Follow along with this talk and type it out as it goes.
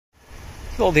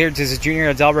Hello there, this is Junior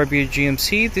at Buick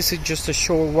GMC. This is just a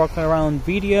short walking around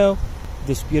video.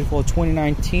 This beautiful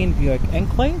 2019 Buick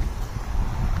Enclave.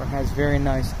 It has very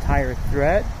nice tire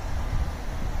tread.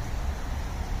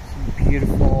 Some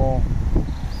beautiful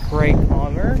gray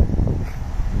color.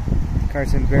 The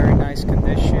car's in very nice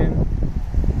condition.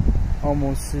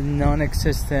 Almost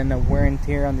non-existent wear and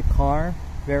tear on the car.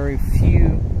 Very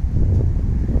few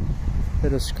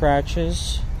little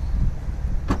scratches.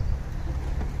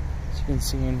 You can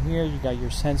see in here you got your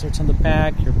sensors on the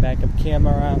back, your backup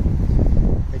camera,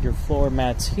 and your floor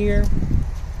mats here.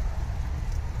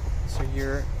 So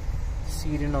you're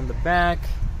seating on the back.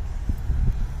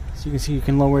 So you can see you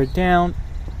can lower it down,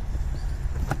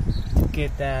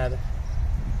 get that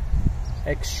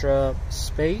extra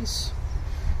space.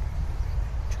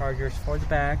 Chargers for the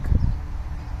back,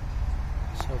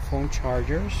 cell phone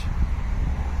chargers,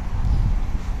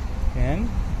 and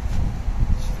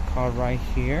car right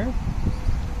here.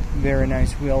 Very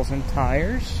nice wheels and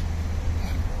tires.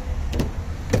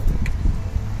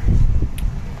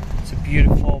 It's a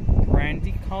beautiful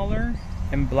brandy color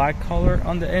and black color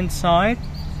on the inside.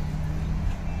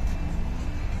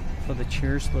 So the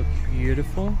chairs look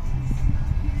beautiful,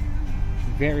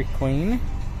 very clean.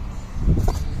 You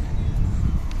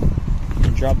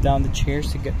can drop down the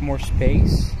chairs to get more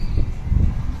space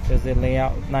because they lay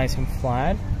out nice and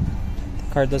flat.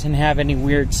 Car doesn't have any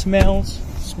weird smells.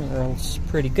 Smells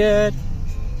pretty good.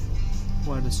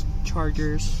 What is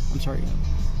chargers? I'm sorry.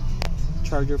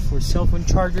 Charger for cell phone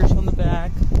chargers on the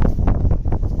back.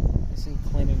 Nice and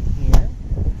clean in here.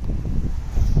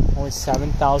 Only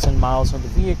 7,000 miles on the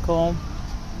vehicle.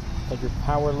 Got your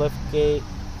power lift gate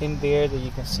in there that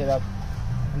you can set up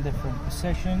in different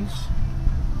positions.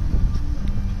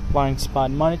 Blind spot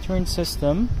monitoring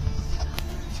system.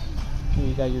 Here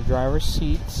you got your driver's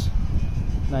seats.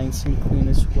 Nice and clean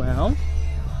as well.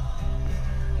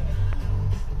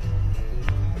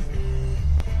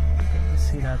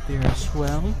 See that there as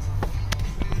well. You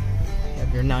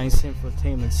have your nice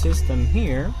infotainment system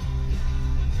here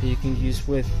that you can use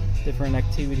with different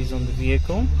activities on the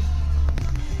vehicle.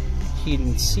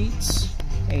 Heating seats,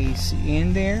 AC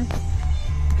in there.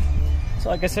 So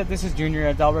like I said, this is Junior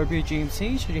at Buick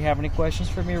GMC. Should you have any questions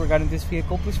for me regarding this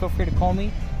vehicle, please feel free to call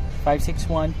me.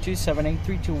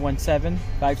 561-278-3217,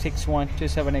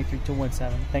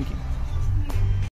 561-278-3217. Thank you.